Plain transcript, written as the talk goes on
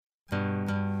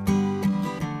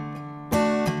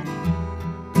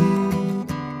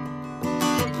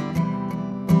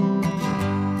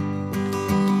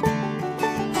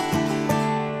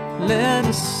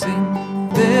us sing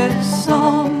this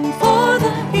song for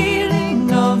the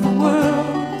healing of the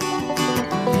world,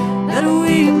 that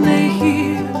we may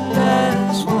heal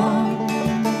as one.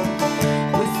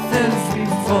 With every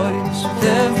voice, with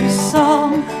every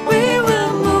song, we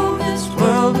will move this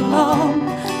world along,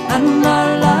 and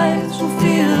our lives will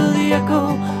feel the echo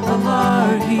of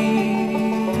our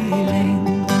healing.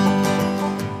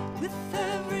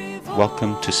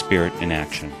 Welcome to Spirit in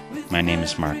Action. My name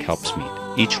is Mark Helpsmeet.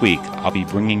 Each week, I'll be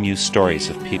bringing you stories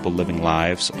of people living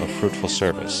lives of fruitful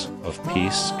service, of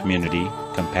peace, community,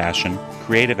 compassion,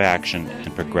 creative action,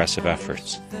 and progressive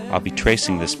efforts. I'll be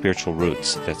tracing the spiritual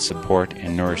roots that support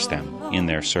and nourish them in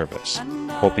their service,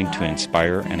 hoping to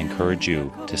inspire and encourage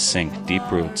you to sink deep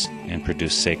roots and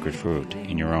produce sacred fruit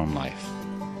in your own life.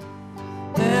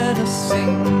 Let us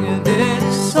sing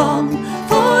this song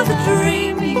for the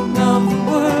dreaming of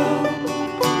the world,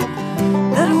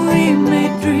 that we may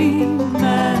dream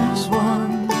as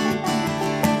one.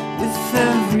 With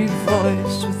every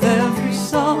voice, with every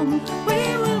song,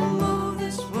 we will move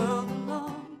this world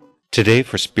along. Today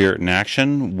for Spirit in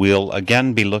Action, we'll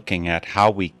again be looking at how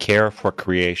we care for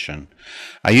creation.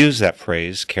 I use that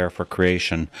phrase, care for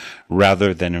creation,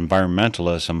 rather than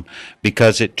environmentalism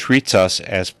because it treats us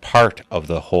as part of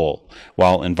the whole,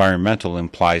 while environmental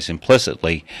implies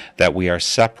implicitly that we are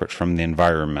separate from the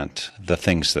environment, the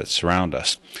things that surround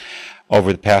us.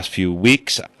 Over the past few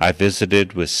weeks, I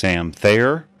visited with Sam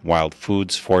Thayer, wild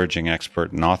foods foraging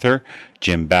expert and author,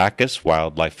 Jim Backus,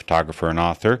 wildlife photographer and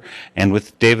author, and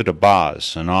with David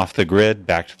Abaz, an off-the-grid,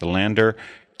 back-to-the-lander,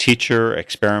 teacher,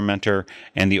 experimenter,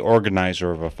 and the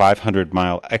organizer of a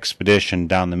 500-mile expedition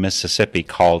down the Mississippi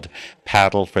called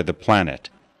Paddle for the Planet.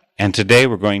 And today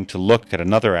we're going to look at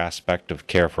another aspect of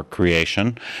care for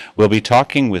creation. We'll be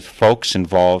talking with folks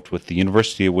involved with the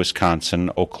University of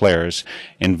Wisconsin Eau Claire's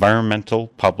Environmental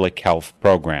Public Health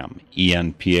Program,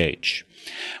 ENPH.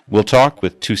 We'll talk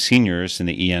with two seniors in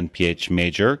the ENPH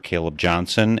major, Caleb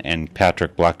Johnson and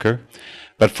Patrick Blecker.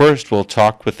 But first, we'll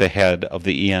talk with the head of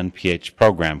the ENPH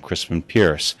program, Crispin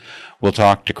Pierce. We'll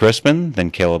talk to Crispin,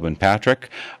 then Caleb and Patrick,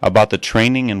 about the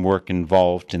training and work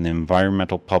involved in the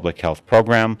Environmental Public Health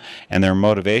Program and their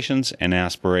motivations and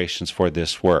aspirations for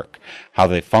this work, how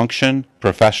they function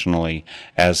professionally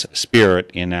as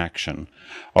Spirit in Action.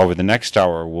 Over the next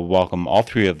hour, we'll welcome all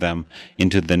three of them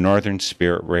into the Northern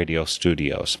Spirit Radio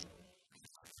studios.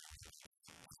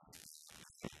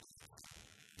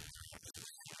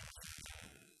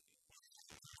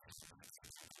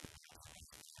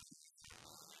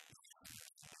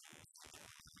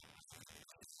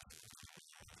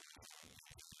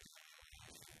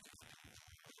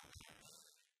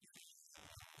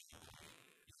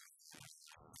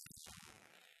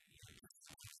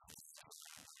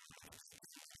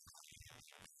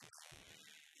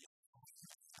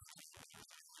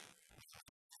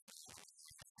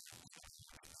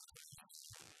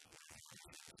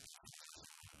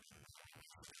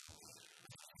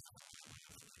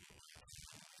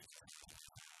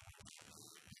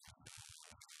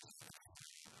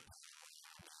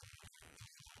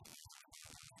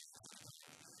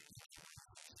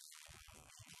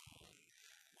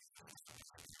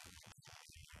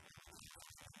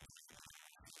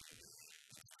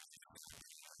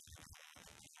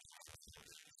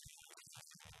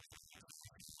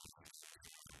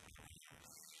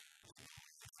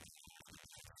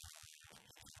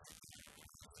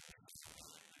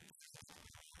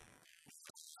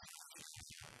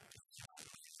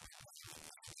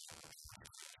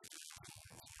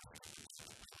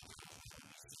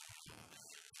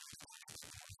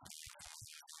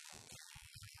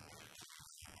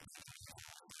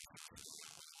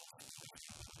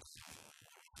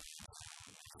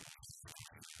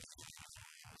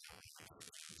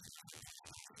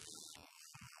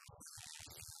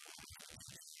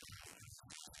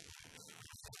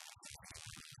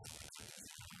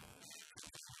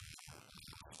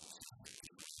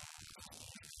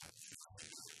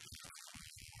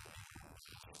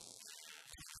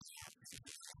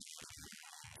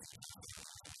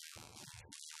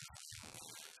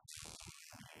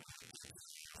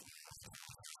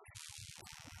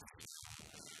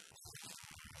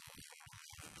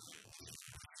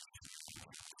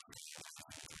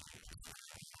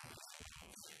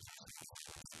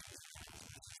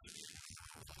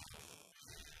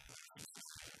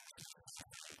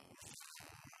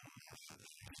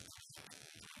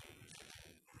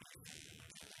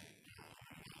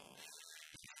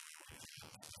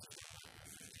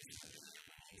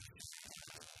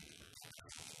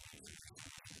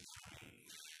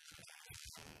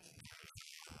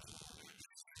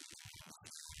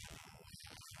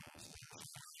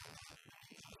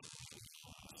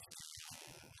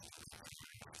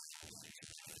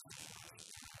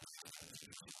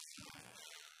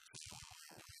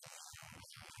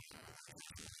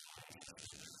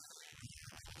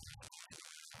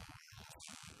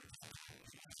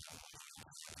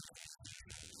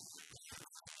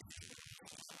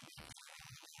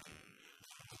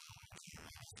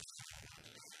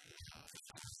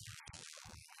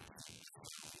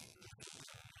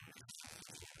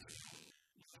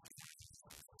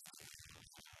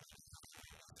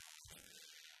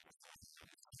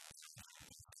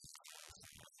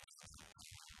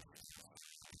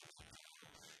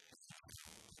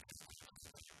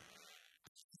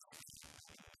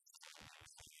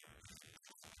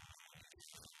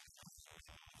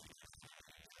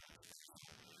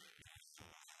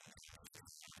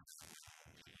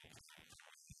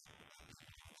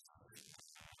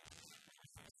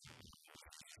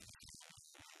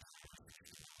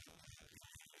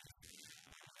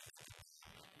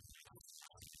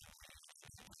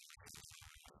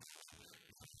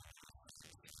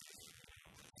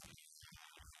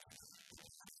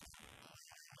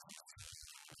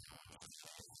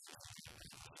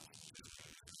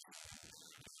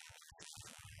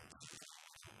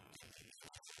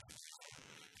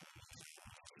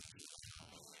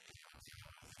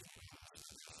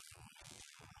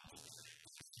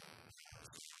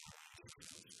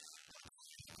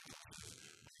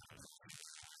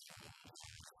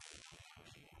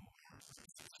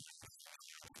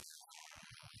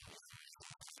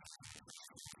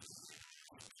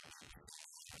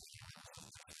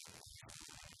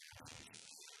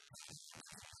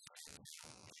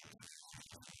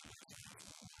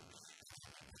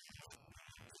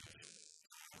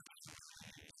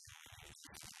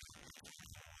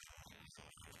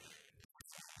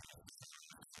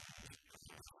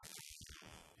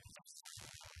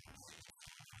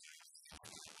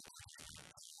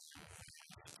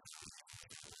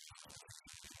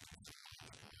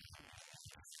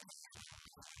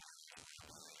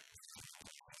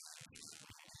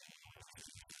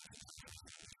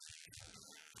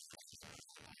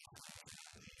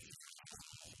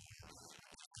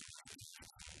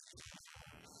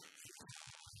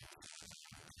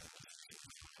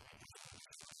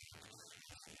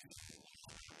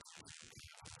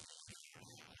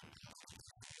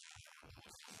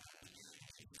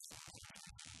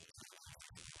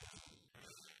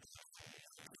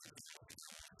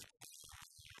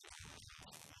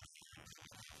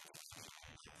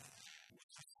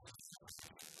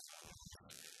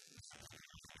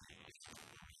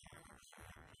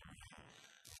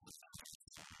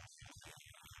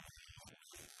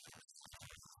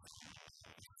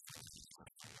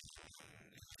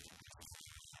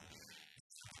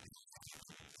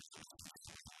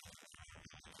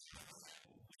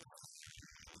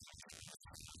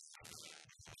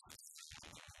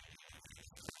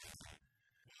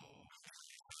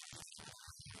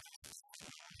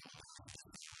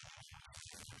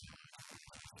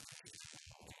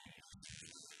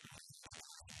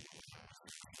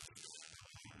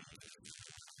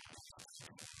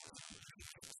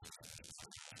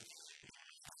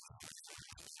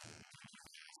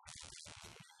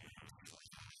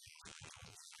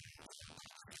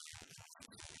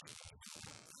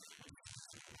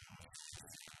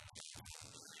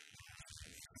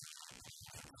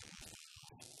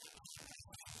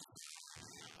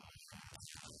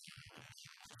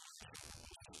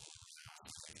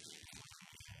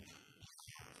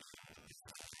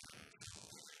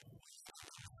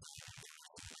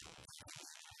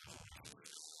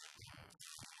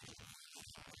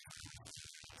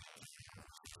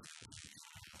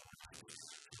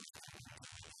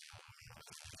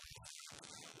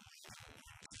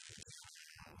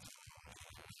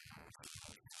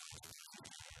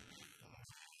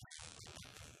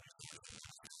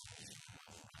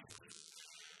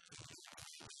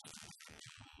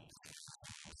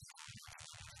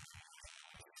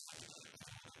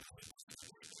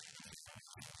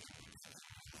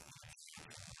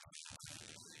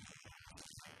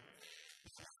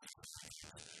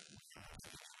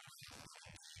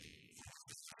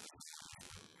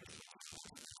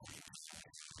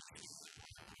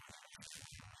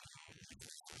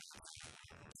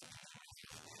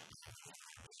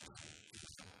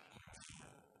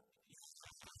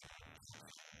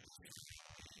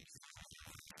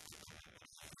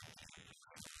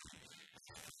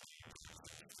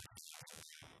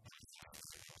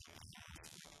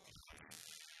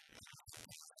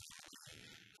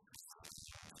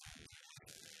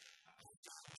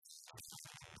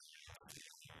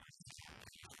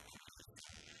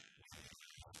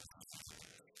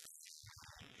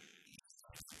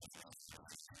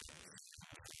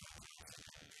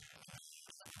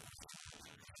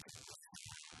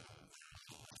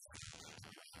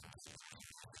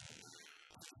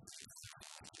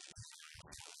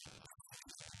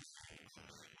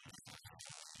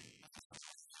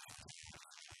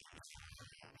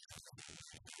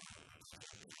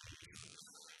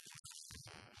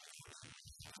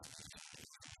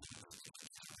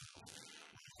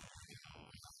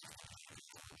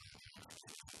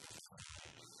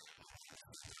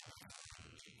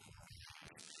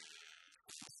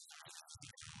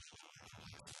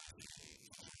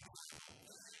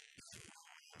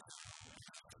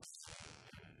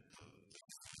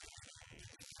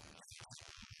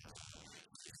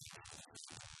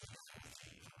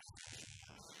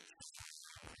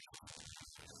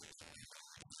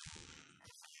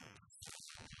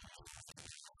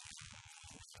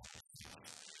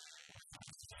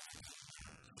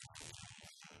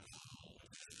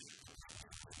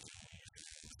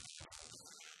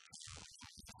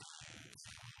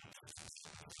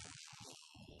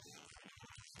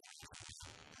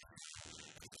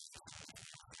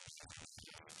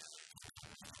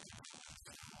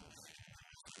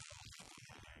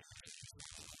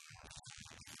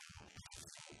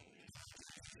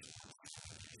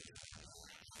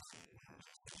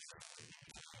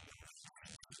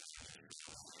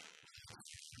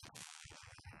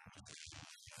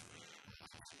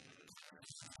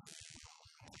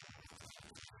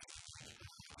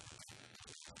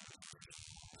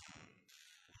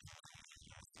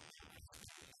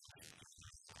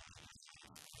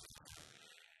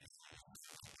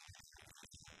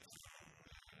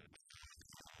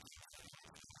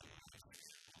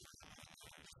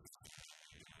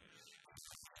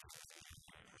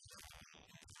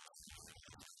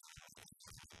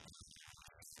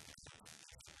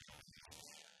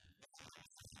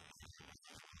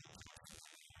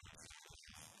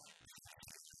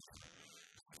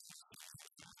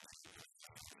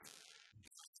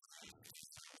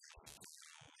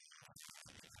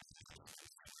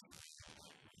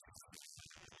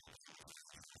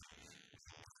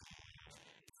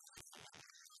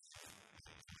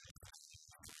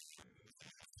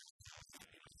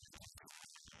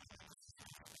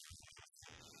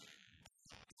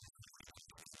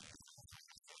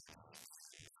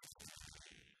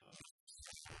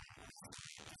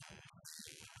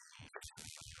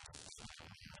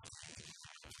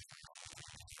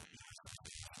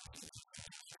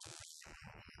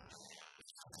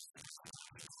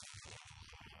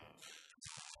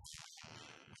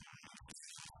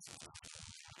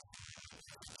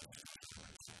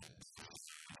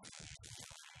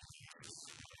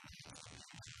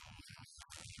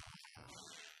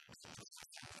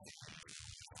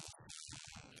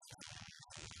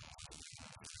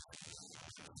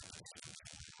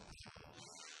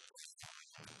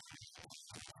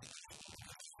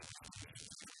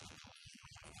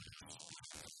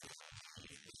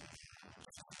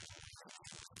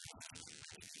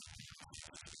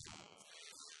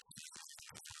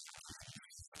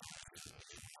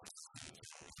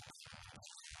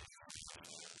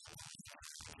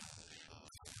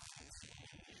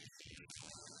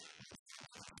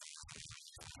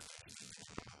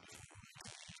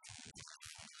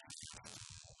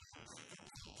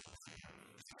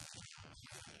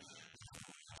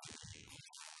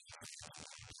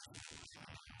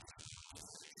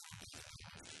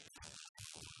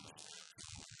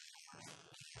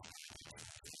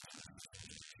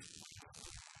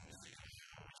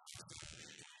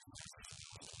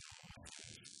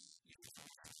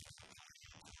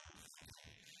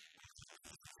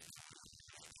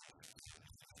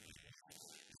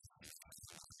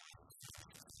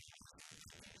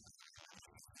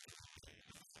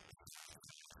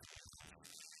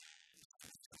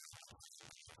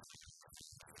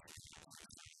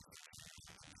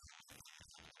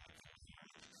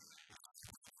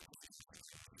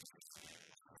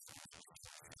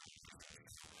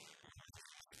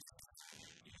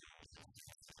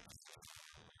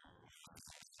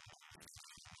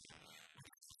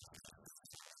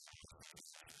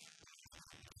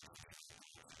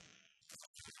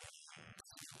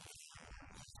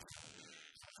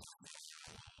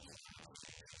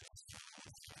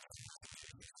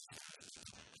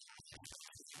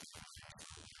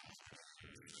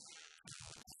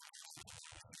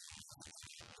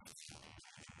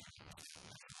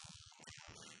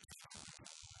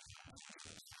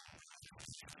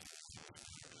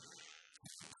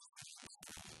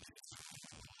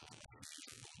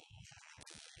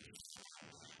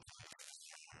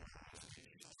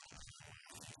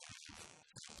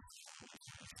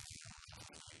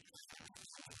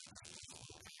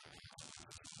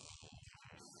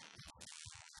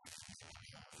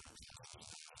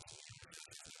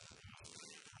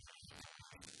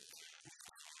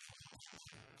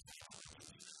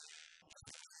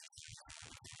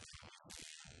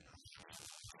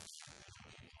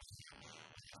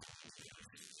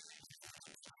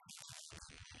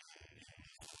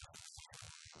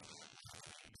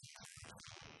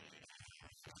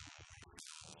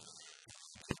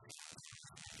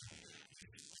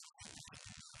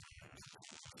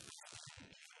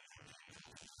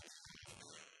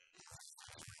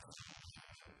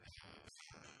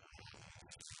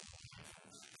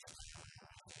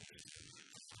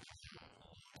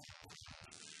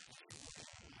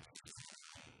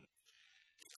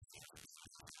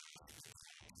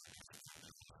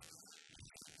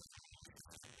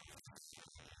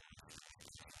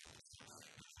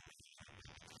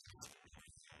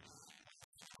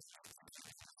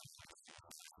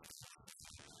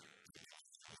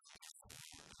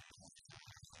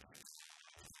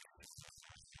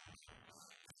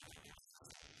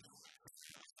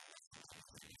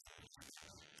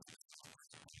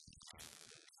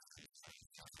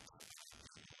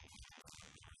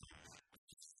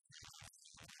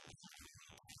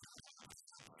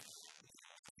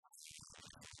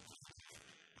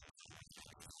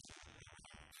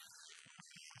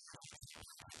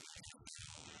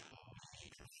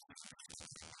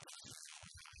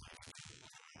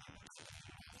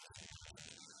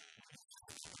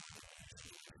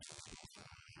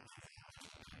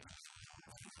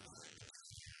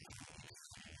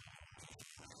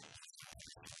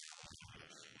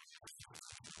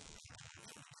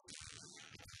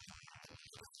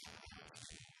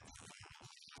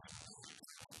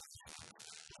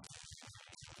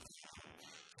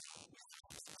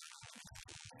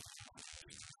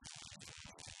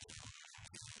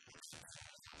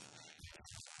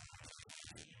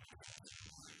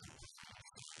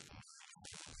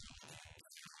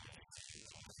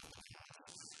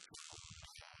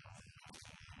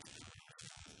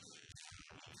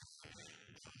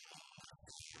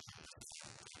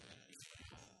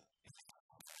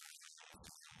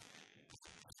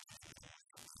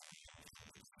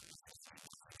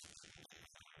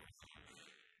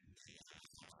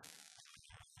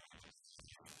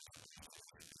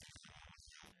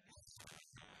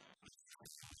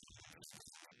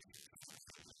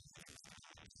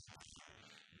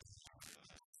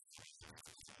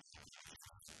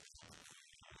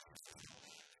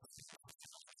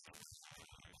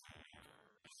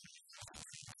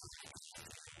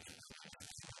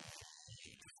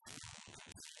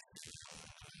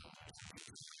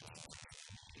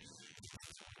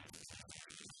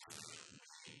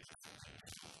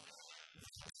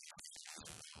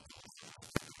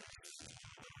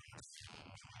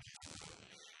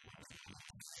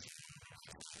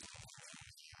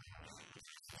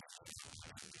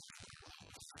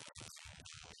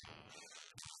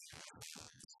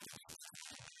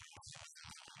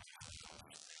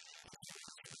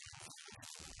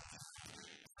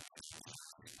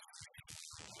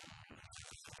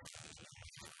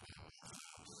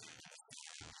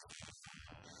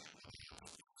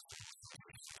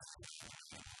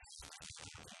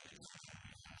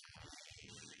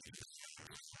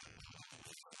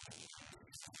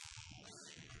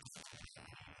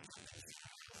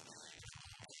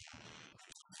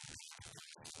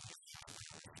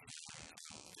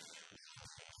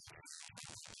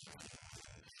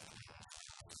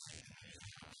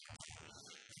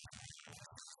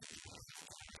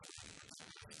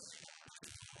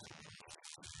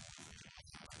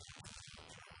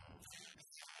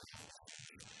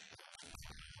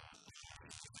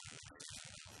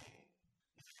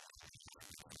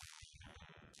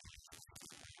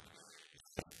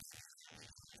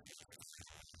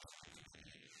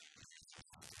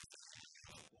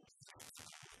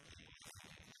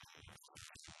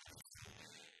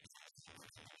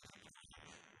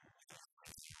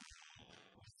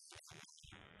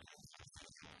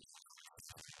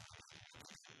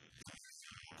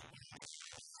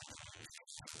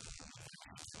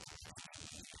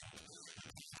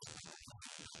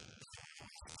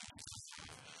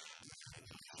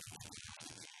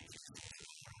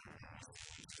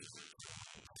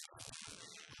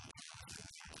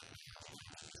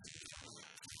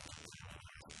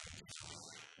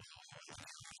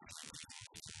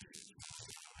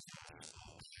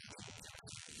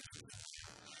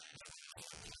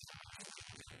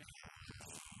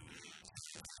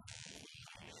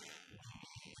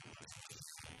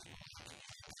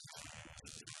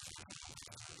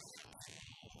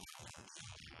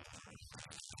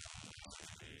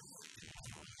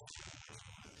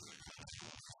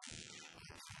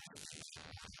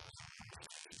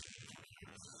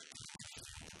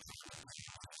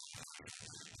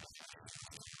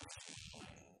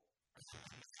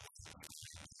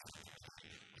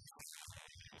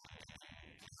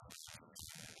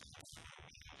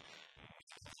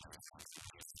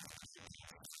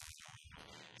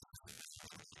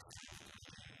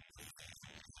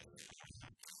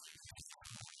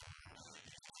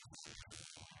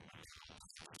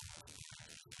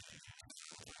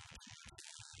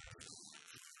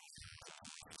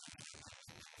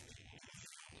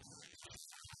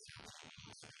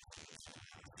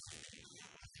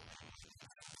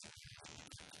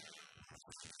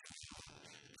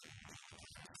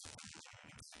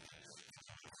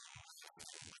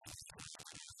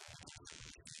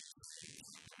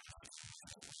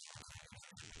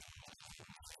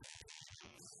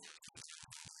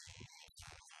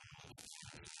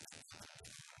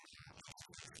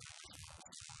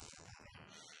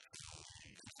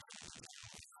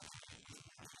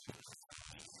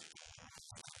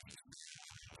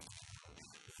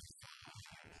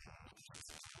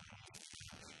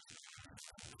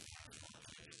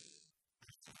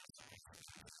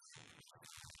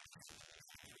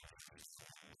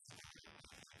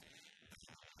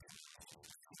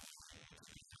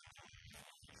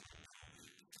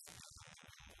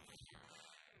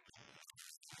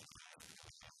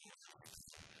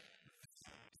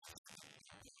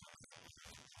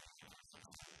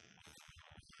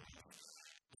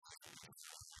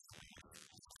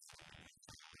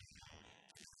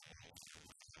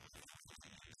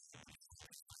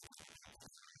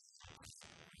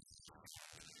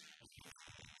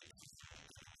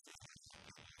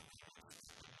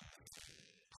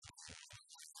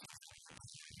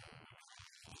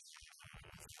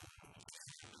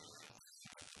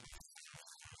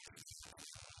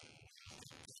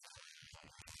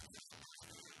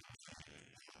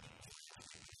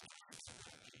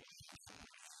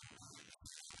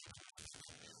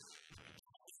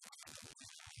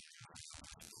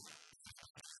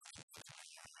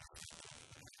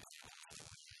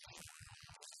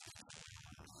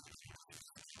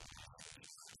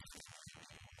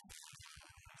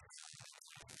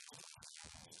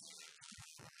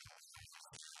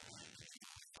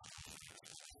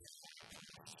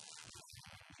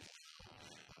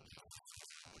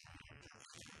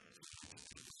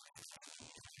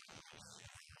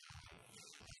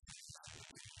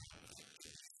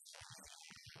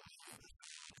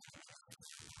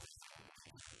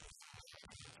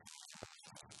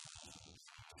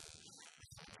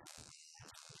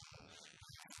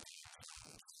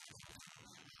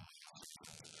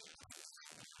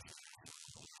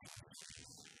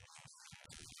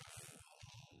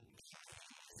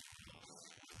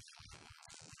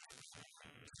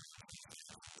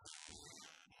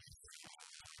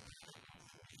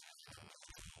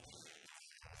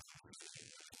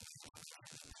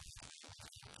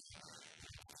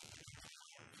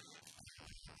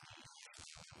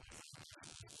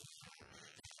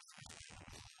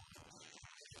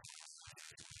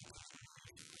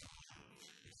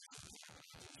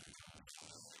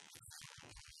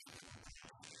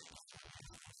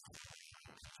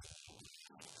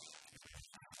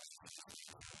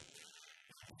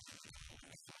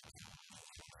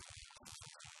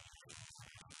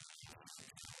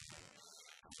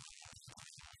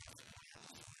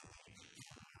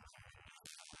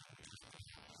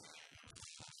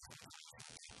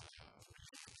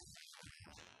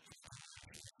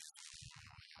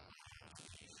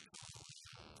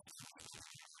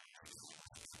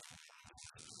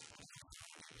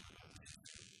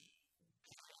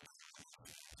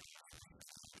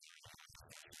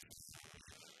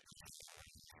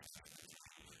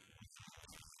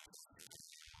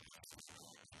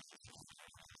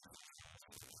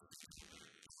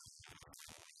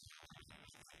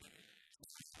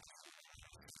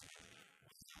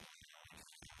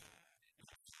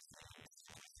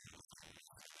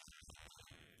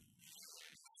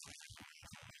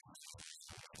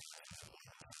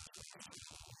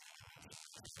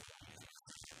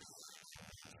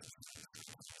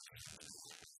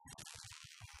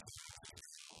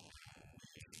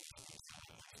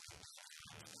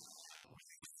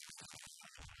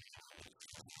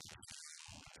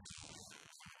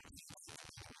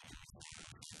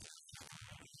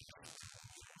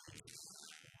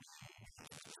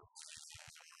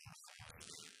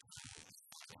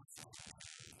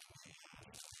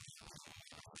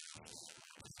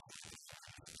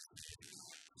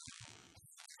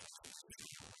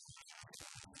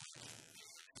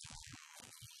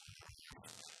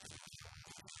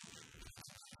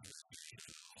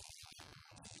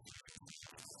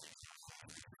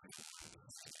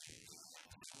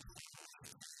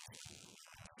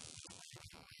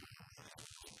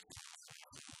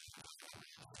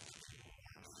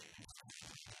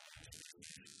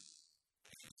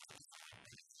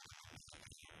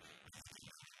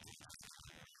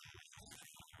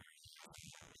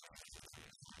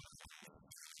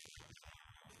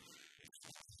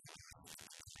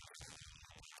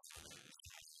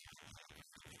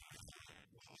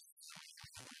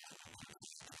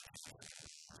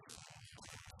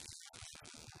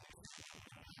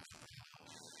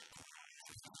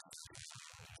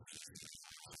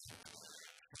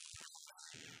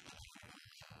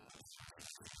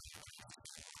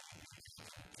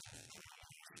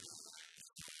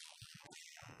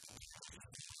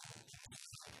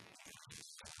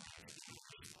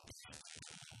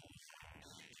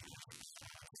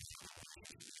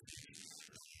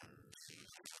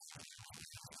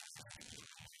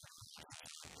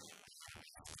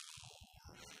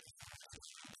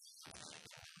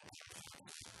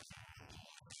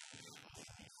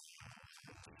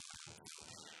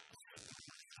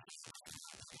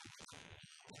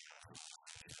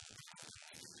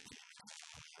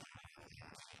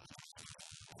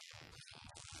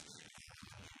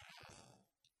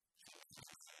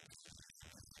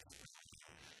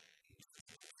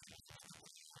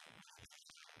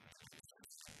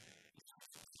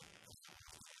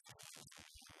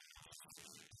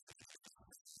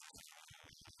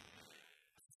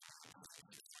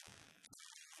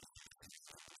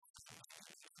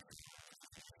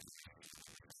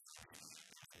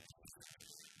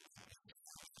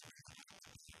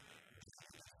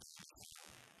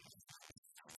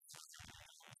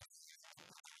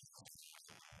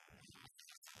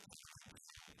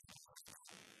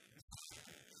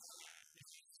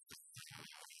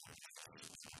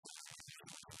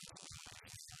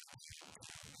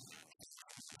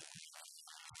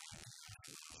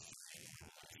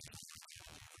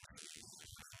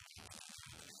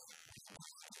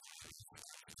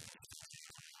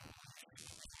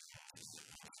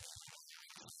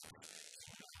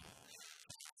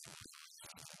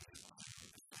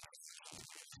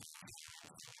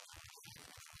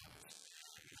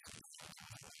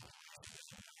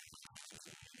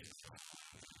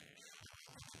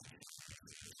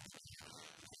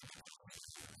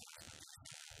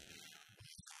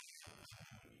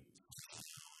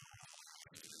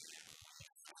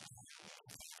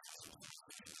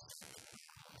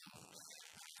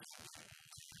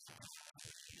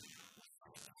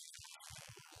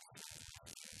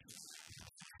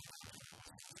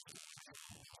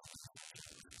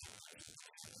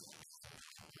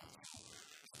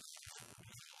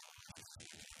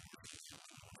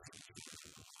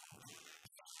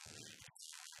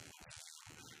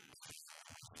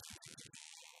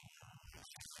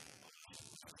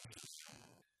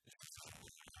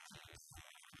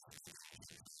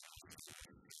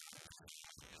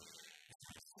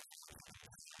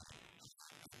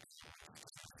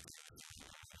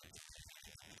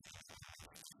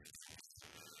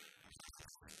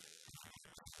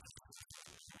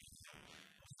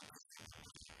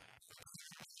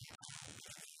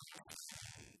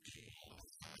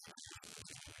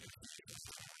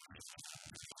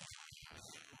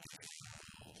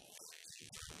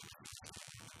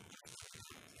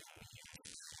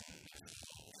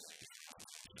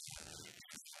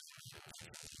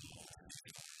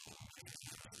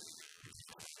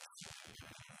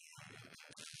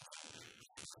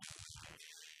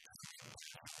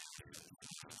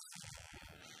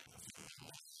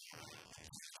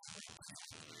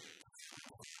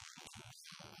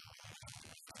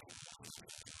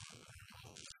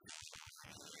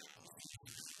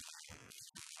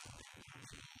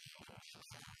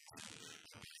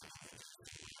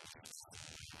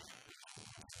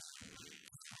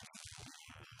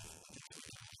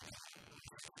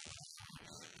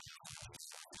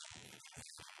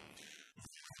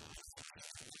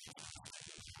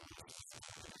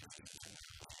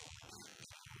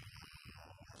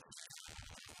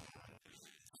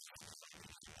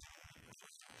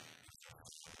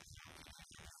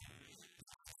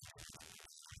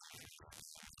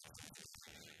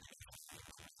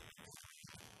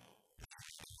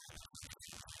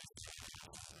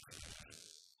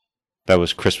 That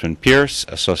was Crispin Pierce,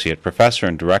 Associate Professor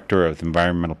and Director of the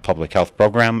Environmental Public Health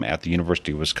Program at the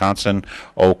University of Wisconsin,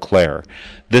 Eau Claire.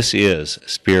 This is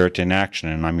Spirit in Action,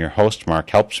 and I'm your host,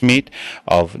 Mark Helpsmeet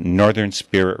of Northern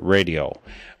Spirit Radio,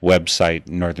 website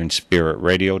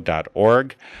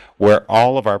northernspiritradio.org, where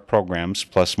all of our programs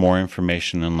plus more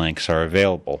information and links are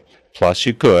available. Plus,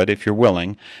 you could, if you're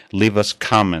willing, leave us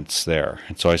comments there.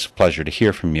 It's always a pleasure to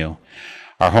hear from you.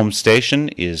 Our home station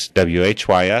is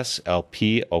WHYS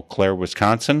LP Eau Claire,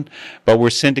 Wisconsin, but we're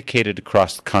syndicated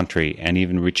across the country and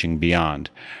even reaching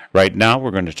beyond. Right now, we're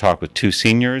going to talk with two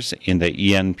seniors in the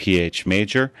ENPH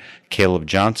major, Caleb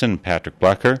Johnson and Patrick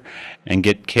Blecker, and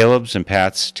get Caleb's and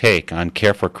Pat's take on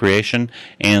Care for Creation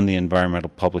and the Environmental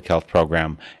Public Health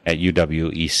Program at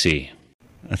UWEC.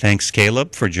 Thanks,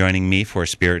 Caleb, for joining me for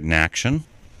Spirit in Action.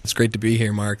 It's great to be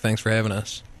here, Mark. Thanks for having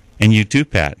us. And you too,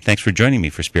 Pat. Thanks for joining me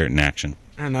for Spirit in Action.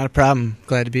 Not a problem.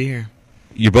 Glad to be here.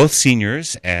 You're both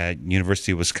seniors at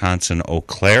University of Wisconsin Eau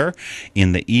Claire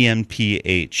in the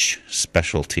ENPH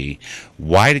specialty.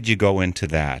 Why did you go into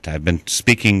that? I've been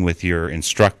speaking with your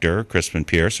instructor, Crispin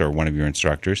Pierce, or one of your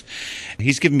instructors.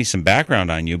 He's given me some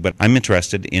background on you, but I'm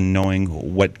interested in knowing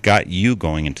what got you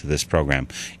going into this program.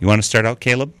 You want to start out,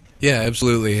 Caleb? Yeah,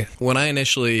 absolutely. When I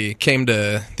initially came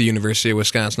to the University of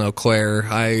Wisconsin Eau Claire,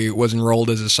 I was enrolled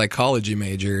as a psychology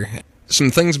major. Some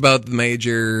things about the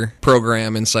major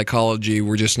program in psychology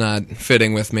were just not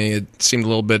fitting with me. It seemed a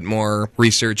little bit more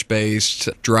research-based,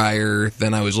 drier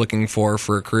than I was looking for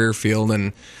a career field.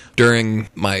 And during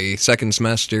my second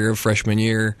semester of freshman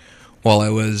year, while I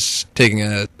was taking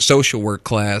a social work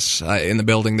class in the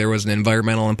building, there was an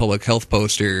environmental and public health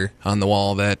poster on the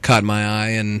wall that caught my eye,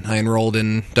 and I enrolled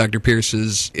in Dr.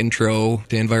 Pierce's intro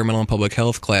to environmental and public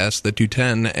health class, the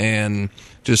 210, and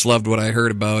just loved what I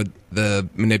heard about the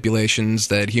manipulations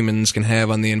that humans can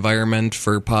have on the environment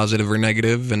for positive or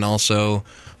negative, and also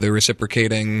the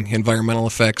reciprocating environmental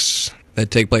effects that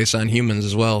take place on humans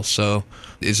as well. So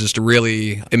it's just a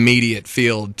really immediate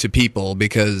field to people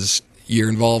because you're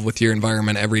involved with your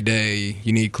environment every day.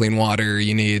 You need clean water,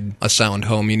 you need a sound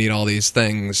home, you need all these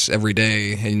things every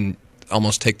day, and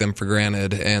almost take them for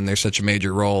granted, and they're such a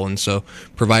major role. And so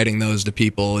providing those to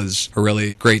people is a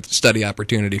really great study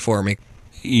opportunity for me.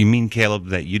 You mean, Caleb,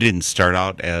 that you didn't start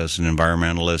out as an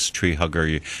environmentalist, tree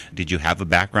hugger? Did you have a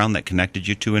background that connected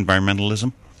you to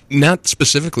environmentalism? Not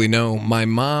specifically, no. My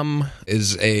mom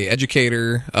is a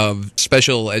educator of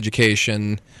special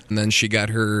education, and then she got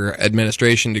her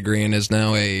administration degree and is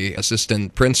now a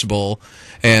assistant principal.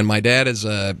 And my dad is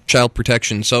a child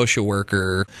protection social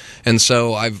worker, and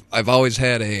so I've always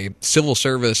had a civil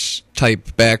service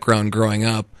type background growing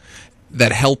up.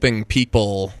 That helping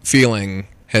people feeling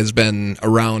has been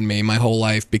around me my whole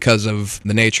life because of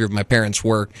the nature of my parents'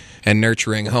 work and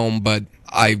nurturing home, but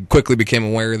I quickly became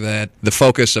aware that the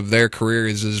focus of their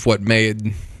careers is what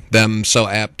made them so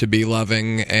apt to be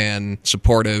loving and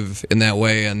supportive in that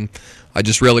way, and I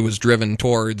just really was driven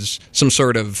towards some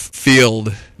sort of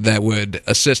field that would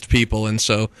assist people. And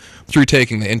so through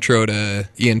taking the Intro to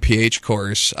ENPH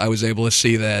course, I was able to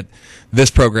see that this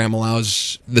program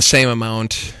allows the same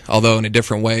amount, although in a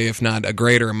different way, if not a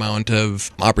greater amount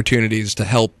of opportunities to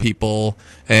help people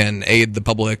and aid the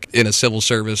public in a civil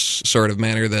service sort of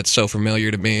manner that's so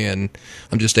familiar to me, and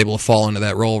I'm just able to fall into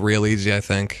that role real easy, I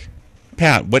think.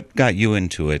 Pat, what got you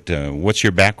into it? What's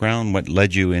your background? What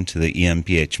led you into the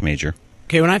ENPH major?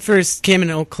 Okay, when I first came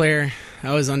into Eau Claire,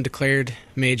 I was undeclared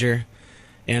major,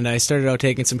 and I started out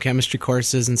taking some chemistry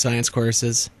courses and science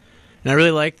courses. And I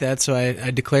really liked that, so I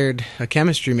declared a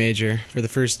chemistry major for the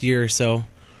first year or so.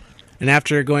 And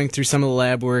after going through some of the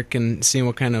lab work and seeing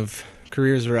what kind of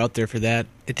careers were out there for that,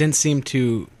 it didn't seem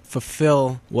to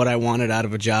fulfill what I wanted out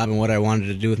of a job and what I wanted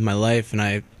to do with my life. And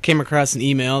I came across an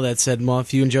email that said, well,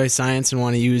 if you enjoy science and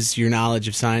want to use your knowledge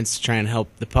of science to try and help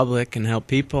the public and help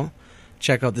people,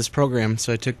 check out this program.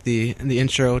 So I took the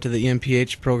Intro to the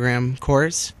ENPH program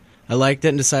course. I liked it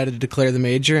and decided to declare the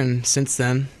major, and since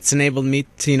then it's enabled me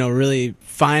to really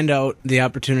find out the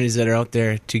opportunities that are out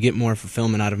there to get more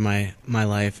fulfillment out of my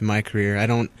life and my career.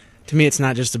 To me, it's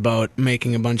not just about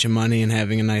making a bunch of money and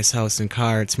having a nice house and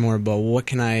car. It's more about what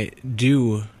can I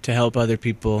do to help other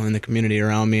people in the community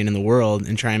around me and in the world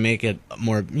and try and make it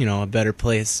more, a better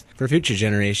place for future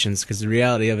generations. Because the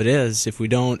reality of it is, if we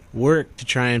don't work to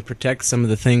try and protect some of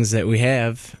the things that we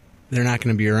have, they're not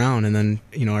going to be around. And then,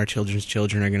 our children's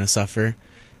children are going to suffer,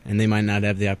 and they might not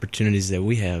have the opportunities that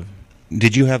we have.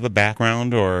 Did you have a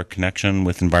background or a connection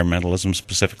with environmentalism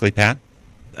specifically, Pat?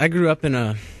 I grew up in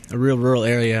a real rural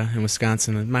area in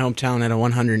Wisconsin. My hometown had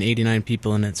 189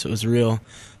 people in it, so it was a real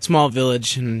small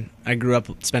village, and I grew up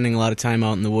spending a lot of time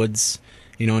out in the woods,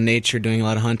 in nature, doing a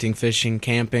lot of hunting, fishing,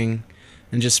 camping.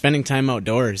 and just spending time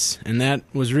outdoors. And that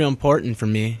was real important for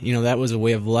me. That was a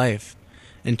way of life.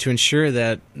 And to ensure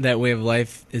that that way of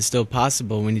life is still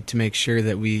possible, we need to make sure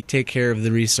that we take care of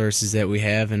the resources that we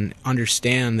have and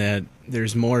understand that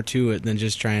there's more to it than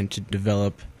just trying to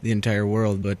develop the entire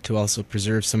world, but to also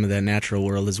preserve some of that natural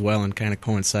world as well and kind of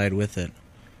coincide with it.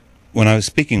 When I was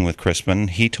speaking with Crispin,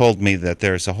 he told me that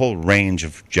there's a whole range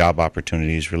of job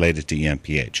opportunities related to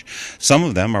EMPH. Some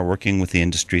of them are working with the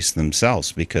industries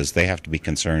themselves because they have to be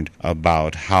concerned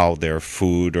about how their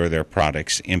food or their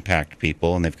products impact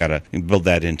people, and they've got to build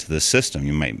that into the system.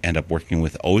 You might end up working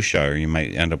with OSHA, or you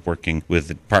might end up working with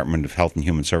the Department of Health and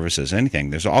Human Services, anything.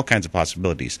 There's all kinds of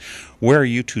possibilities. Where are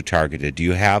you two targeted? Do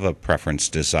you have a preference,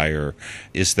 desire?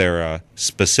 Is there a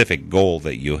specific goal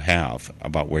that you have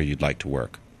about where you'd like to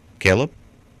work? Caleb?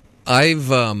 I've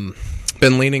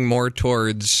been leaning more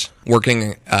towards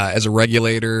working as a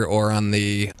regulator or on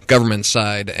the government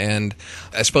side, and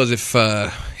I suppose if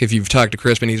you've talked to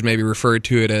Crispin, he's maybe referred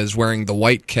to it as wearing the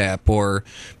white cap or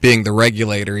being the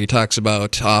regulator. He talks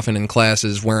about often in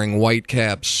classes wearing white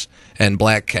caps and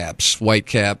black caps. White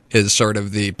cap is sort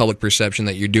of the public perception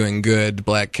that you're doing good.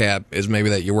 Black cap is maybe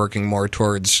that you're working more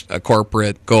towards a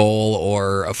corporate goal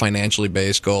or a financially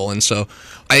based goal. And so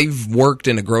I've worked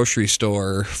in a grocery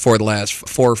store for the last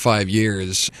 4 or 5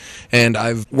 years, and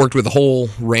I've worked with a whole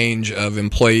range of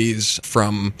employees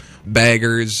from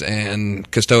baggers and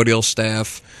custodial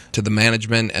staff to the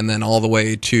management, and then all the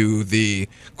way to the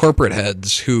corporate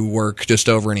heads who work just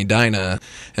over in Edina.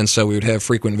 And so we would have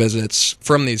frequent visits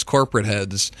from these corporate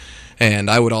heads, and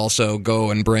I would also go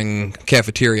and bring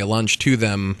cafeteria lunch to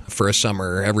them for a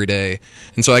summer every day.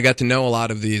 And so I got to know a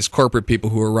lot of these corporate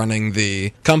people who were running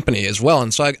the company as well.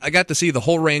 And so I got to see the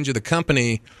whole range of the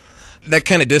company. That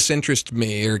kind of disinterested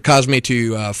me or caused me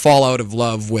to fall out of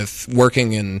love with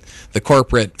working in the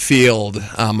corporate field.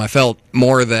 I felt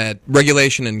more that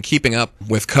regulation and keeping up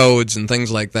with codes and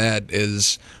things like that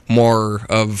is more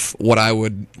of what I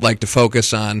would like to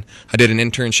focus on. I did an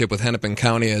internship with Hennepin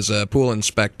County as a pool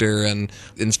inspector and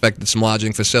inspected some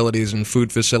lodging facilities and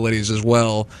food facilities as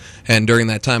well. And during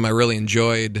that time, I really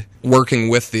enjoyed working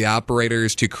with the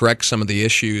operators to correct some of the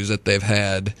issues that they've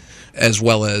had, as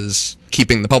well as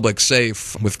keeping the public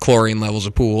safe with chlorine levels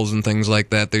of pools and things like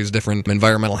that. There's different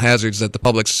environmental hazards that the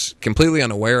public's completely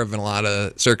unaware of in a lot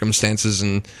of circumstances,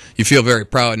 and you feel very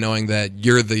proud knowing that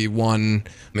you're the one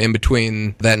in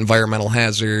between that environmental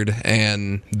hazard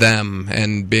and them,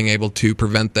 and being able to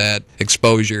prevent that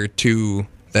exposure to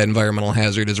that environmental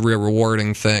hazard is a real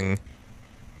rewarding thing.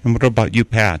 And what about you,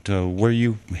 Pat? Where are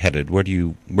you headed?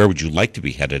 Where would you like to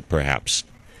be headed, perhaps?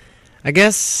 I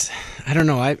guess, I don't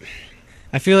know,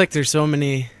 I feel like there's so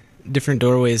many different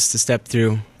doorways to step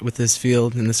through with this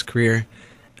field and this career.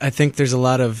 I think there's a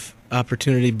lot of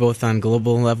opportunity both on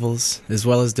global levels as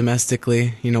well as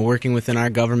domestically, working within our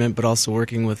government, but also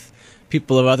working with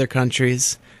people of other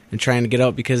countries and trying to get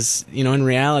out, because, in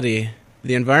reality,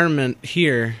 the environment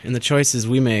here and the choices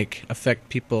we make affect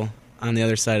people on the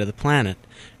other side of the planet.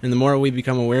 And the more we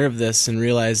become aware of this and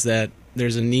realize that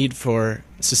there's a need for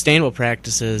sustainable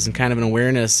practices and kind of an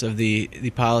awareness of the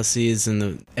policies and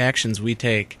the actions we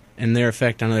take and their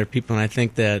effect on other people. And I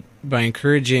think that by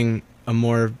encouraging a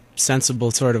more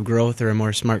sensible sort of growth or a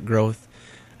more smart growth,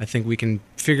 I think we can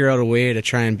figure out a way to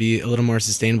try and be a little more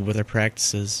sustainable with our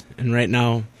practices. And right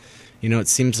now, it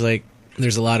seems like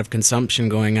there's a lot of consumption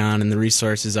going on and the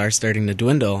resources are starting to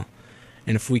dwindle.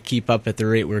 And if we keep up at the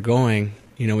rate we're going,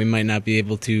 we might not be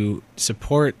able to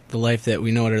support the life that we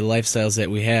know or the lifestyles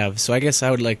that we have. So I guess I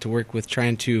would like to work with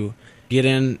trying to get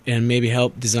in and maybe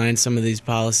help design some of these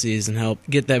policies and help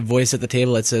get that voice at the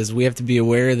table that says we have to be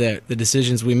aware that the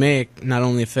decisions we make not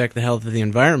only affect the health of the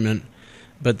environment,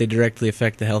 but they directly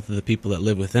affect the health of the people that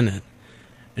live within it.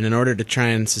 And in order to try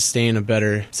and sustain a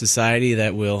better society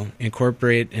that will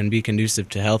incorporate and be conducive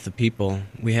to health of people,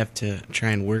 we have to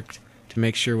try and work to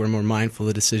make sure we're more mindful of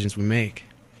the decisions we make.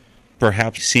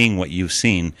 Perhaps seeing what you've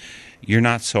seen, you're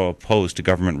not so opposed to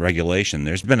government regulation.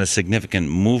 There's been a significant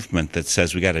movement that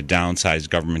says we got to downsize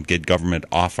government, get government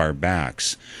off our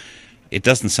backs. It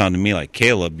doesn't sound to me like,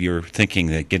 Caleb, you're thinking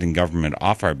that getting government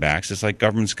off our backs, it's like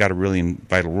government's got a really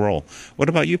vital role. What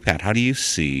about you, Pat? How do you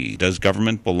see? Does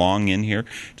government belong in here?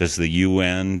 Does the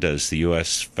UN, does the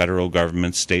U.S. federal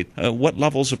government, state? What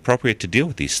level is appropriate to deal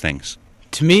with these things?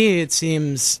 To me, it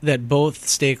seems that both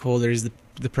stakeholders,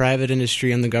 the private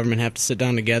industry and the government, have to sit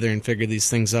down together and figure these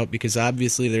things out, because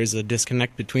obviously there's a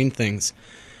disconnect between things.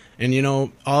 And,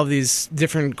 all of these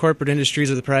different corporate industries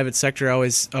or the private sector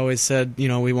always said,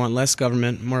 we want less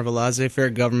government, more of a laissez-faire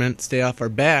government, stay off our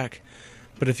back.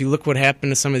 But if you look what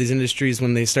happened to some of these industries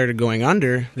when they started going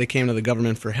under, they came to the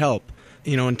government for help.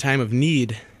 in time of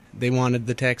need, they wanted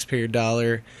the taxpayer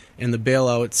dollar and the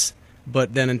bailouts,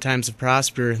 but then in times of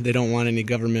prosper, they don't want any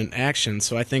government action.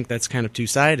 So I think that's kind of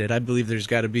two-sided. I believe there's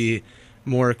got to be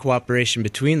more cooperation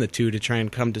between the two to try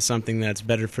and come to something that's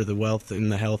better for the wealth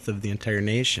and the health of the entire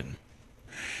nation.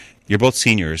 You're both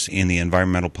seniors in the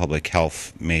environmental public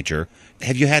health major.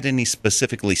 Have you had any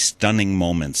specifically stunning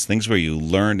moments, things where you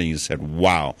learned and you said,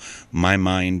 wow, my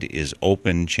mind is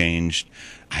open, changed.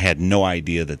 I had no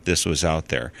idea that this was out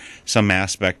there. Some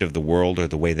aspect of the world or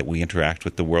the way that we interact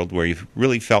with the world where you've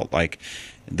really felt like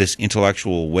this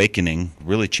intellectual awakening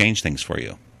really changed things for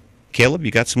you. Caleb,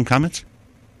 you got some comments?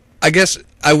 I guess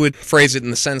I would phrase it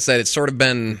in the sense that it's sort of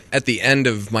been at the end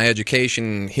of my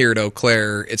education here at Eau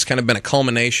Claire. It's kind of been a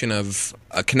culmination of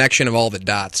a connection of all the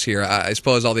dots here. I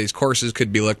suppose all these courses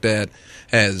could be looked at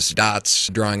as dots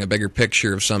drawing a bigger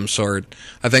picture of some sort.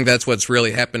 I think that's what's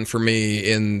really happened for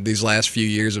me in these last few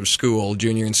years of school,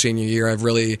 junior and senior year. I've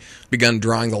really begun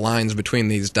drawing the lines between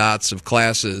these dots of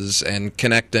classes and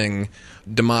connecting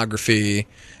demography,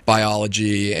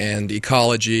 biology and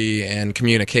ecology and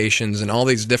communications and all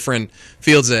these different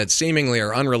fields that seemingly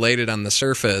are unrelated on the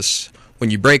surface. When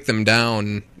you break them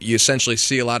down, you essentially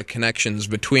see a lot of connections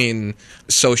between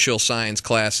social science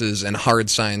classes and hard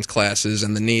science classes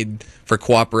and the need for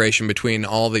cooperation between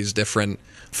all these different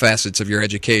facets of your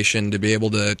education to be able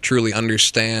to truly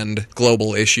understand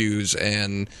global issues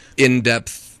and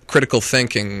in-depth critical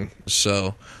thinking.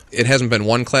 So it hasn't been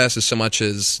one class as so much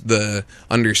as the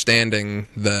understanding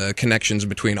the connections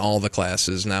between all the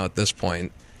classes now at this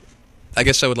point. I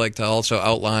guess I would like to also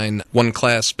outline one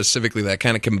class specifically that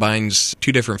kind of combines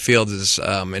two different fields is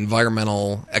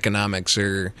environmental economics,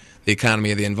 or the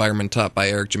economy of the environment, taught by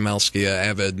Eric Jamelski, an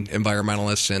avid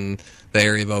environmentalist in the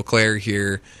area of Eau Claire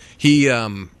here. He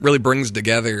really brings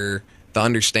together the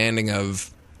understanding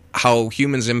of how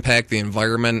humans impact the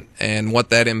environment and what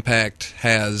that impact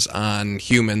has on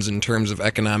humans in terms of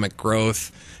economic growth.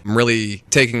 I'm really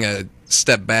taking a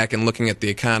step back and looking at the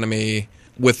economy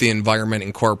with the environment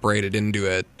incorporated into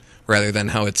it, rather than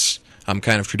how it's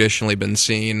kind of traditionally been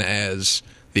seen as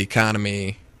the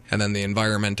economy and then the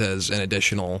environment as an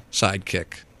additional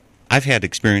sidekick. I've had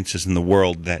experiences in the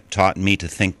world that taught me to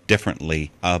think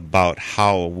differently about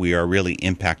how we are really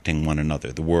impacting one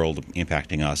another, the world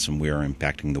impacting us and we are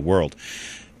impacting the world.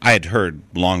 I had heard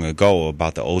long ago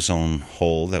about the ozone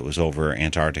hole that was over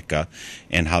Antarctica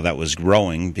and how that was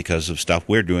growing because of stuff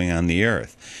we're doing on the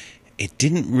Earth. It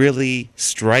didn't really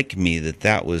strike me that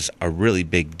that was a really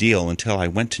big deal until I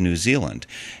went to New Zealand.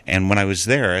 And when I was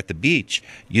there at the beach,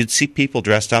 you'd see people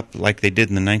dressed up like they did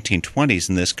in the 1920s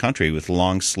in this country with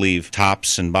long sleeve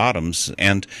tops and bottoms.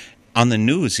 And on the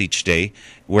news each day,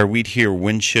 where we'd hear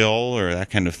wind chill or that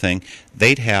kind of thing,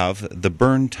 they'd have the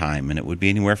burn time, and it would be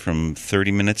anywhere from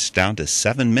 30 minutes down to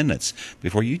 7 minutes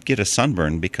before you'd get a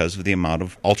sunburn because of the amount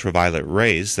of ultraviolet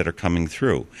rays that are coming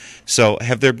through. So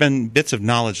have there been bits of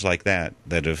knowledge like that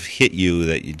that have hit you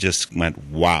that you just went,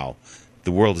 wow,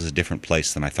 the world is a different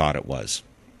place than I thought it was?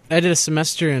 I did a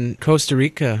semester in Costa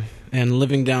Rica, and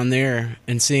living down there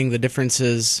and seeing the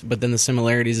differences, but then the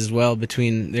similarities as well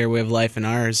between their way of life and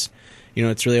ours,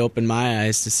 it's really opened my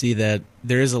eyes to see that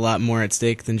there is a lot more at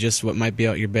stake than just what might be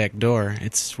out your back door.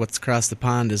 It's what's across the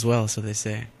pond as well, so they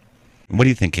say. What do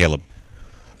you think, Caleb?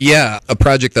 Yeah, a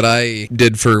project that I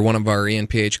did for one of our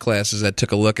ENPH classes that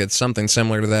took a look at something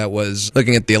similar to that was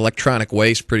looking at the electronic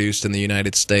waste produced in the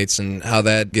United States and how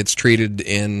that gets treated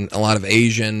in a lot of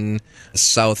Asian,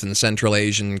 South and Central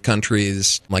Asian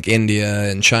countries like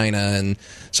India and China. And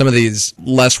some of these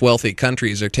less wealthy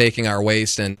countries are taking our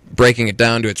waste and breaking it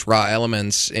down to its raw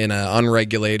elements in an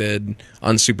unregulated,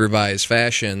 unsupervised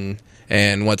fashion.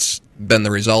 And what's been the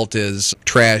result is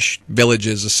trash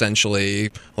villages,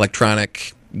 essentially,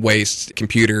 electronic waste,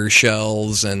 computer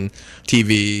shells and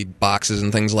TV boxes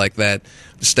and things like that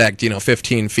stacked,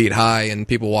 15 feet high, and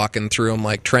people walking through them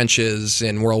like trenches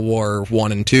in World War I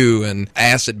and II, and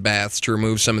acid baths to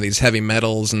remove some of these heavy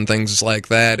metals and things like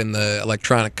that in the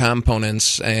electronic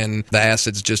components, and the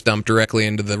acid's just dumped directly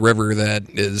into the river that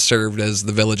is served as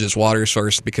the village's water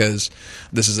source, because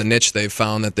this is a niche they've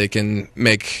found that they can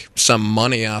make some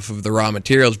money off of the raw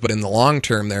materials, but in the long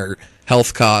term, their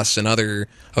health costs and other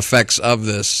effects of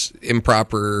this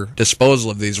improper disposal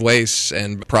of these wastes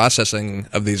and processing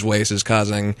of these wastes is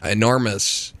causing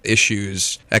enormous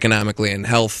issues economically and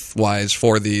health-wise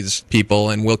for these people,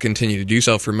 and will continue to do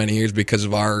so for many years because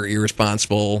of our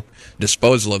irresponsible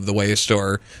disposal of the waste,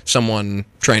 or someone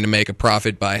trying to make a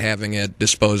profit by having it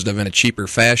disposed of in a cheaper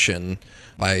fashion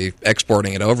by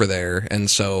exporting it over there. And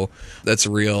so that's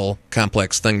a real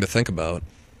complex thing to think about.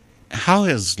 How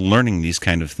has learning these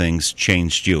kind of things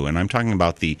changed you? And I'm talking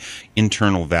about the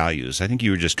internal values. I think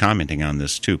you were just commenting on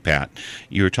this too, Pat.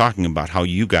 You were talking about how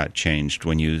you got changed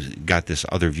when you got this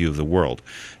other view of the world.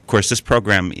 Of course, this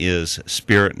program is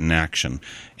Spirit in Action,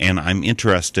 and I'm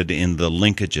interested in the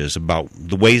linkages about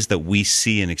the ways that we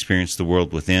see and experience the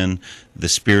world within the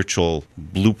spiritual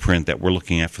blueprint that we're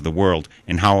looking at for the world,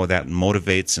 and how that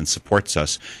motivates and supports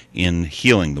us in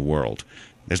healing the world.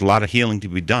 There's a lot of healing to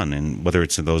be done, and whether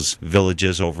it's in those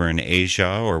villages over in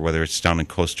Asia or whether it's down in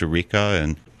Costa Rica.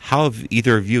 And how have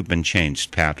either of you been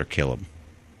changed, Pat or Caleb?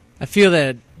 I feel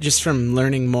that just from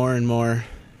learning more and more,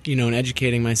 and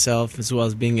educating myself as well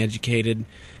as being educated,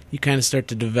 you kind of start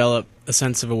to develop a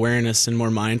sense of awareness and more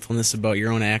mindfulness about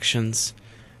your own actions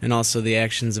and also the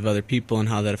actions of other people and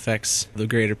how that affects the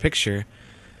greater picture.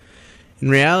 In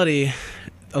reality,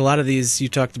 a lot of these, you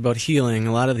talked about healing,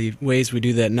 a lot of the ways we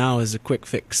do that now is a quick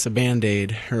fix, a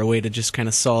Band-Aid, or a way to just kind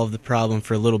of solve the problem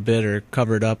for a little bit or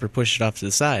cover it up or push it off to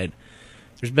the side.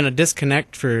 There's been a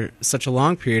disconnect for such a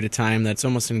long period of time that's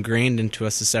almost ingrained into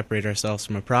us to separate ourselves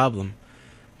from a problem.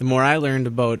 The more I learned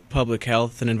about public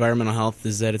health and environmental health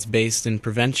is that it's based in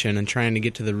prevention and trying to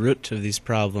get to the root of these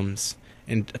problems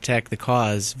and attack the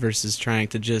cause versus trying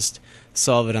to just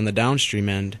solve it on the downstream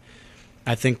end.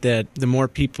 I think that the more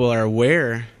people are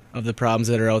aware of the problems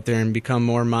that are out there and become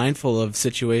more mindful of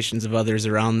situations of others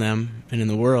around them and in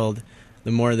the world,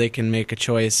 the more they can make a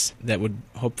choice that would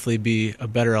hopefully be a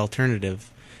better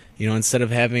alternative. Instead of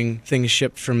having things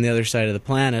shipped from the other side of the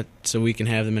planet so we can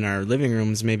have them in our living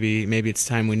rooms, maybe it's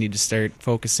time we need to start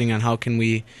focusing on how can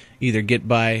we either get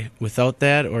by without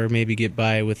that or maybe get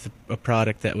by with a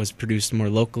product that was produced more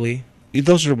locally.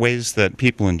 Those are ways that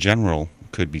people in general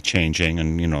could be changing,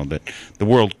 and that the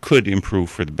world could improve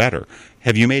for the better.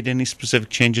 Have you made any specific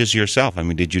changes yourself? I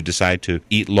mean, did you decide to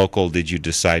eat local? Did you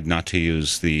decide not to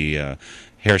use the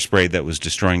hairspray that was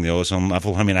destroying the ozone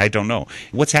level? I mean, I don't know.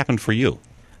 What's happened for you?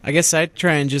 I guess I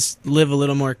try and just live a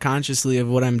little more consciously of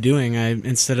what I'm doing.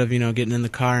 Instead of getting in the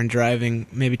car and driving,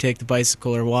 maybe take the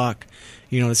bicycle or walk,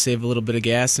 to save a little bit of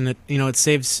gas, and it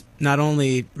saves not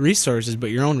only resources but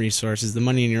your own resources, the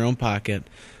money in your own pocket.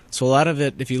 So a lot of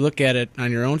it, if you look at it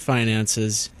on your own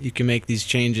finances, you can make these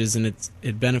changes, and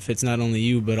it benefits not only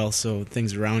you but also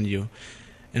things around you.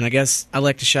 And I guess I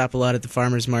like to shop a lot at the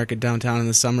farmers market downtown in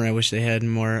the summer. I wish they had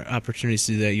more opportunities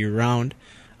to do that year-round.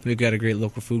 We've got a great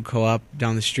local food co-op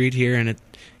down the street here, and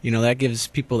that gives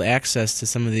people access to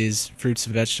some of these fruits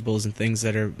and vegetables and things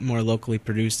that are more locally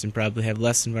produced and probably have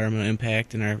less environmental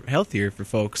impact and are healthier for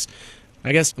folks.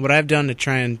 I guess what I've done to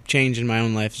try and change in my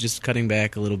own life is just cutting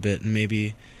back a little bit and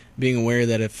maybe being aware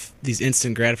that if these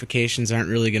instant gratifications aren't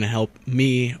really going to help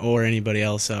me or anybody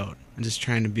else out, I'm just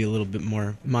trying to be a little bit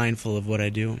more mindful of what I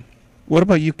do. What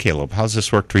about you, Caleb? How's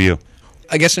this worked for you?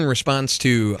 I guess in response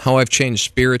to how I've changed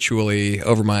spiritually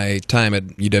over my time at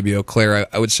UW-Eau Claire,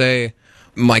 I would say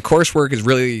my coursework has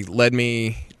really led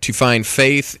me to find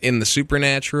faith in the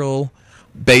supernatural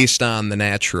based on the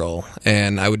natural.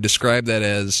 And I would describe that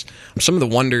as some of the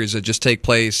wonders that just take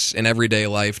place in everyday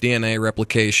life: DNA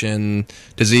replication,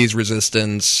 disease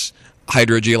resistance,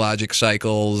 hydrogeologic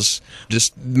cycles,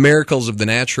 just miracles of the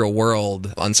natural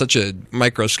world on such a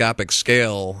microscopic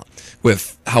scale,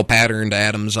 with how patterned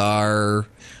atoms are,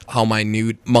 how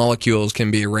minute molecules can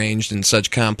be arranged in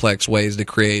such complex ways to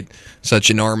create such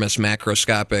enormous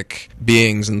macroscopic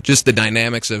beings, and just the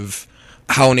dynamics of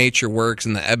how nature works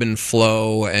and the ebb and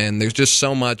flow. And there's just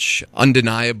so much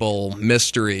undeniable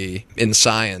mystery in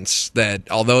science that,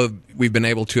 although we've been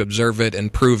able to observe it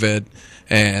and prove it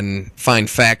and find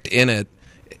fact in it,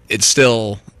 it's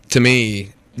still, to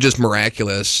me, just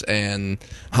miraculous. And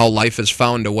how life has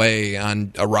found a way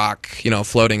on a rock,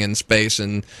 floating in space,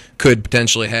 and could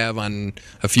potentially have on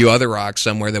a few other rocks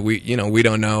somewhere that we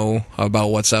don't know about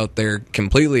what's out there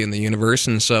completely in the universe.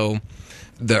 And so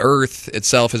the Earth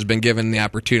itself has been given the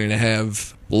opportunity to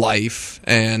have life,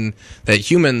 and that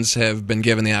humans have been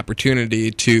given the opportunity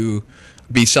to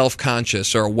be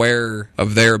self-conscious or aware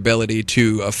of their ability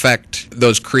to affect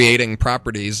those creating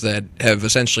properties that have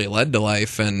essentially led to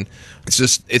life. And it's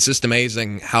just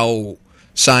amazing how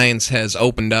science has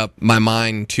opened up my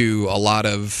mind to a lot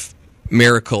of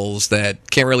miracles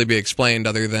that can't really be explained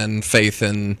other than faith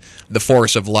in the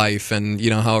force of life. And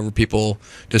however people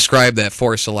describe that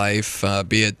force of life,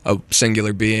 be it a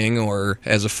singular being or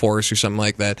as a force or something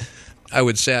like that, I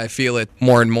would say I feel it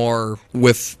more and more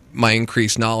with my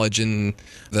increased knowledge in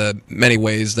the many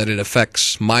ways that it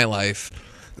affects my life.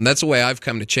 And that's the way I've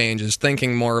come to change, is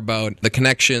thinking more about the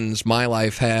connections my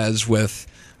life has with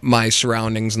my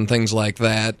surroundings and things like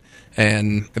that,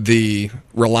 and the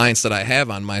reliance that I have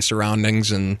on my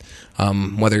surroundings, and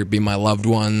whether it be my loved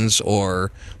ones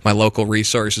or my local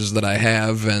resources that I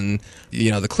have, and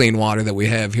the clean water that we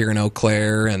have here in Eau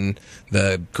Claire, and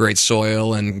the great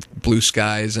soil and blue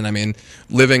skies. And I mean,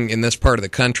 living in this part of the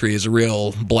country is a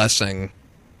real blessing.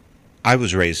 I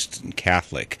was raised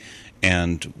Catholic,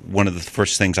 and one of the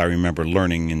first things I remember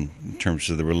learning in terms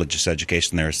of the religious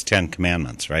education there is 10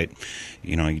 Commandments, right?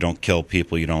 You don't kill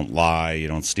people, you don't lie, you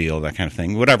don't steal, that kind of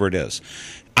thing, whatever it is.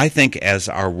 I think as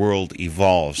our world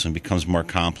evolves and becomes more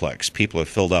complex, people have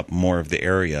filled up more of the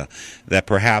area, that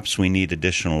perhaps we need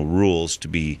additional rules to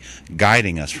be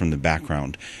guiding us from the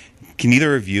background. Can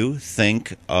either of you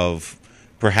think of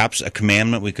perhaps a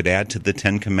commandment we could add to the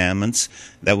 10 Commandments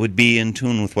that would be in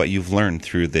tune with what you've learned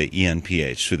through the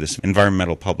ENPH, through this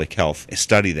environmental public health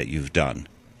study that you've done?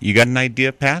 You got an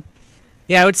idea, Pat?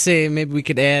 Yeah, I would say maybe we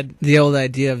could add the old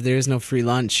idea of there is no free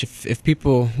lunch. If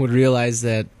people would realize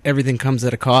that everything comes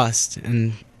at a cost,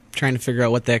 and trying to figure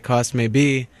out what that cost may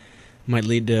be might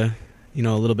lead to, a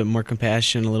little bit more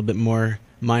compassion, a little bit more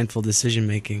mindful decision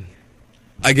making.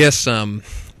 I guess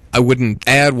I wouldn't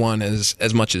add one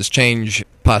as much as change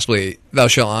possibly thou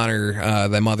shalt honor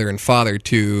thy mother and father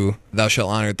to thou shalt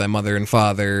honor thy mother and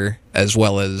father as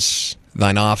well as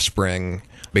thine offspring,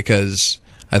 because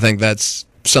I think that's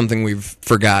something we've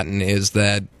forgotten, is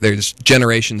that there's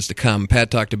generations to come.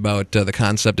 Pat talked about the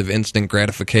concept of instant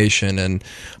gratification, and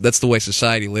that's the way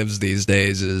society lives these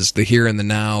days, is the here and the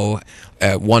now.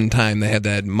 At one time, they had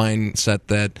that mindset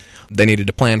that they needed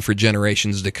to plan for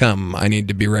generations to come. I need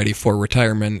to be ready for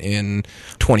retirement in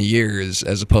 20 years,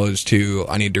 as opposed to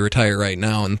I need to retire right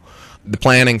now. And the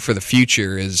planning for the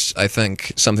future is, I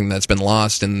think, something that's been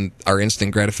lost in our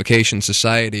instant gratification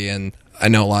society. And I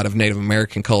know a lot of Native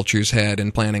American cultures had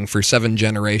in planning for 7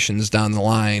 generations down the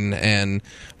line and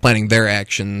planning their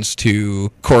actions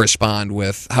to correspond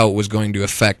with how it was going to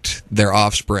affect their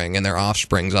offspring and their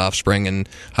offspring's offspring. And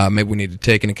maybe we need to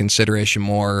take into consideration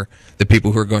more the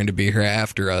people who are going to be here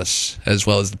after us, as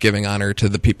well as giving honor to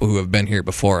the people who have been here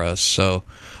before us. So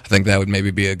I think that would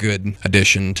maybe be a good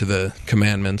addition to the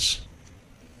commandments.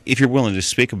 If you're willing to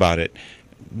speak about it,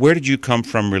 where did you come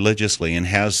from religiously, and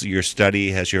has your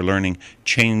study, has your learning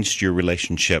changed your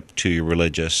relationship to your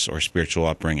religious or spiritual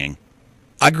upbringing?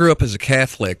 I grew up as a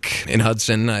Catholic in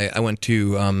Hudson. I went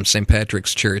to St.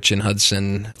 Patrick's Church in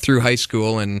Hudson through high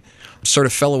school and sort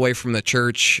of fell away from the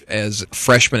church as a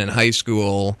freshman in high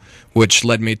school, which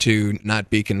led me to not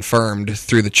be confirmed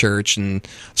through the church. And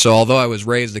so although I was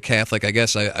raised a Catholic, I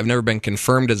guess I've never been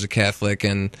confirmed as a Catholic,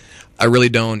 and I really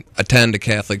don't attend a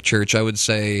Catholic church. I would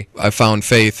say I found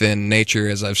faith in nature,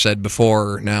 as I've said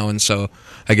before now, and so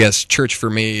I guess church for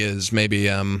me is maybe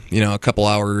a couple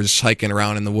hours hiking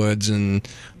around in the woods and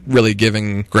really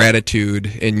giving gratitude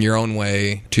in your own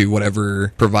way to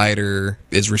whatever provider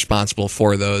is responsible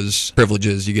for those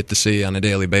privileges you get to see on a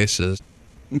daily basis.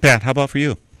 Pat, how about for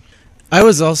you? I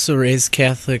was also raised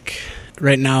Catholic.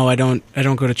 Right now, I don't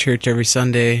go to church every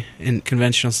Sunday in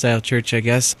conventional style church, I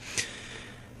guess.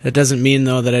 That doesn't mean,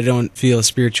 though, that I don't feel a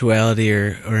spirituality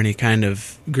or any kind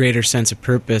of greater sense of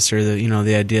purpose, or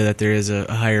the idea that there is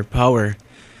a higher power.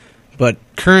 But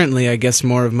currently, I guess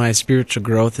more of my spiritual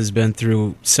growth has been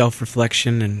through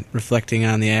self-reflection and reflecting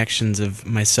on the actions of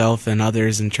myself and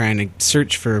others, and trying to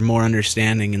search for more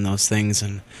understanding in those things.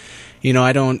 And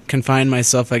I don't confine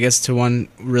myself, I guess, to one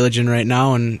religion right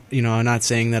now, and, I'm not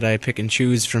saying that I pick and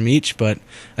choose from each, but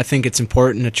I think it's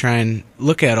important to try and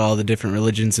look at all the different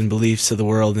religions and beliefs of the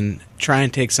world and try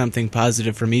and take something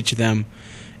positive from each of them.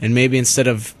 And maybe instead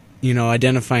of,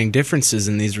 identifying differences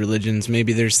in these religions,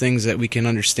 maybe there's things that we can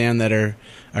understand that are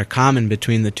common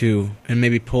between the two, and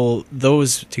maybe pull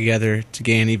those together to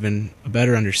gain even a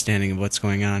better understanding of what's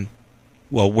going on.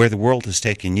 Well, where the world has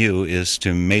taken you is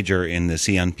to major in the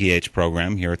CNPH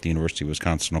program here at the University of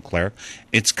Wisconsin-Eau Claire.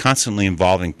 It's a constantly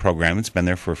evolving program. It's been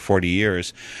there for 40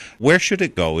 years. Where should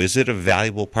it go? Is it a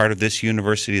valuable part of this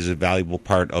university? Is it a valuable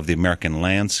part of the American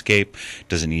landscape?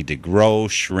 Does it need to grow,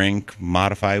 shrink,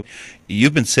 modify?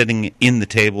 You've been sitting in the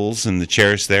tables and the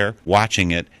chairs there,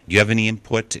 watching it. Do you have any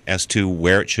input as to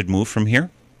where it should move from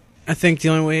here? I think the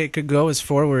only way it could go is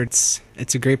forwards.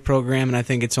 It's a great program, and I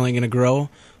think it's only going to grow.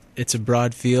 It's a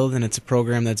broad field, and it's a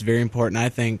program that's very important, I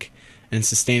think, in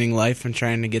sustaining life and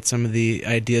trying to get some of the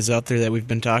ideas out there that we've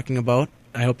been talking about.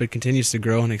 I hope it continues to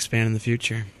grow and expand in the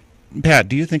future. Pat,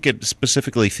 do you think it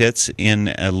specifically fits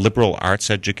in a liberal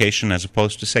arts education as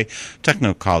opposed to, say,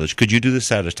 technical college? Could you do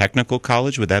this at a technical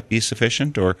college? Would that be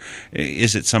sufficient? Or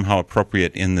is it somehow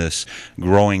appropriate in this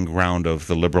growing ground of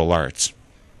the liberal arts?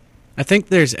 I think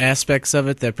there's aspects of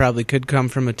it that probably could come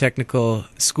from a technical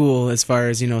school, as far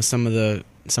as, some of the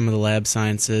some of the lab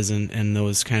sciences and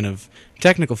those kind of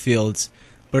technical fields.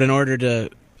 But in order to,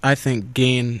 I think,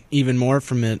 gain even more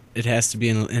from it, it has to be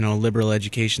in a liberal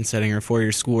education setting or a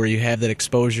four-year school where you have that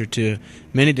exposure to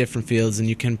many different fields and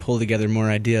you can pull together more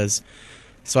ideas.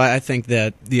 So I think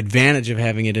that the advantage of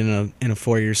having it in a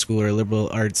four-year school or a liberal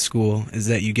arts school is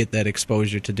that you get that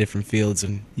exposure to different fields,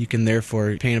 and you can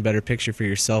therefore paint a better picture for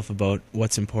yourself about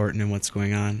what's important and what's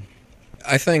going on.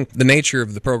 I think the nature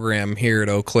of the program here at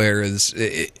Eau Claire is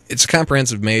it's a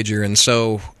comprehensive major, and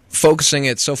so focusing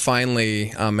it so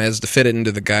finely as to fit it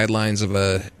into the guidelines of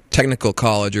a technical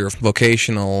college or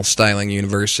vocational styling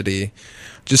university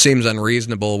just seems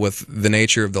unreasonable with the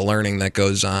nature of the learning that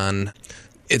goes on.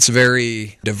 It's a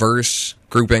very diverse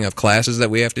grouping of classes that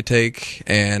we have to take,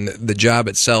 and the job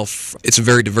itself, it's a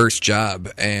very diverse job,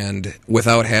 and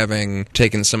without having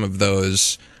taken some of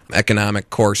those economic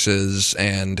courses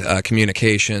and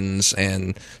communications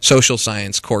and social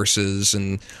science courses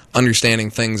and understanding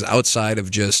things outside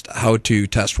of just how to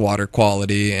test water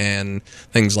quality and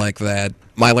things like that,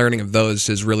 my learning of those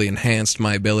has really enhanced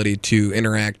my ability to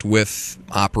interact with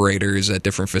operators at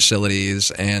different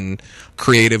facilities and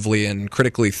creatively and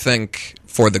critically think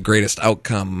for the greatest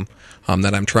outcome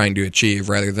that I'm trying to achieve,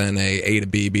 rather than a to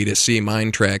B, B to C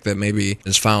mind track that maybe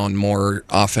is found more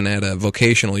often at a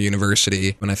vocational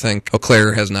university. And I think Eau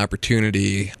Claire has an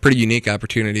opportunity, pretty unique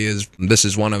opportunity, as this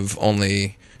is one of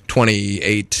only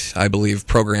 28, I believe,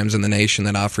 programs in the nation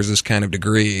that offers this kind of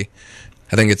degree.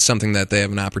 I think it's something that they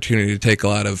have an opportunity to take a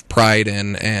lot of pride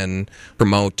in and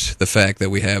promote the fact that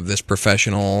we have this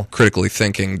professional, critically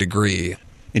thinking degree.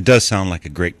 It does sound like a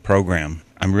great program.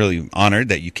 I'm really honored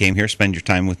that you came here, spend your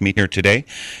time with me here today.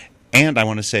 And I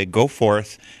want to say, go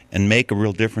forth and make a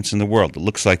real difference in the world. It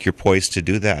looks like you're poised to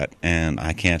do that, and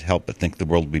I can't help but think the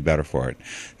world will be better for it.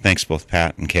 Thanks, both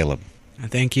Pat and Caleb.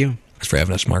 Thank you. Thanks for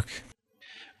having us, Mark.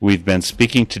 We've been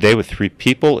speaking today with three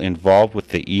people involved with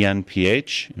the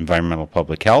ENPH, Environmental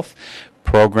Public Health,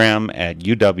 program at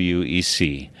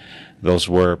UWEC. Those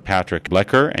were Patrick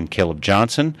Lecker and Caleb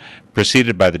Johnson,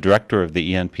 preceded by the director of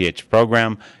the ENPH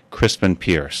program, Crispin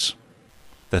Pierce.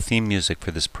 The theme music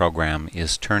for this program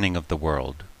is Turning of the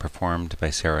World, performed by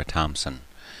Sarah Thompson.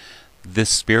 This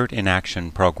Spirit in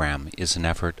Action program is an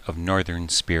effort of Northern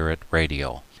Spirit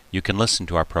Radio. You can listen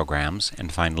to our programs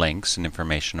and find links and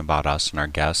information about us and our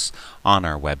guests on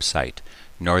our website,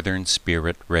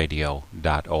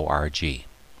 northernspiritradio.org.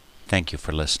 Thank you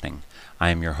for listening.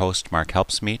 I am your host, Mark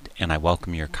Helpsmeet, and I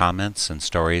welcome your comments and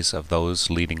stories of those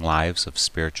leading lives of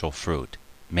spiritual fruit.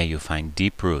 May you find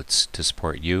deep roots to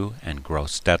support you and grow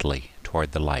steadily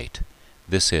toward the light.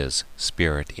 This is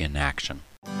Spirit in Action.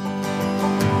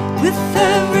 With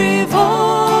every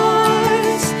voice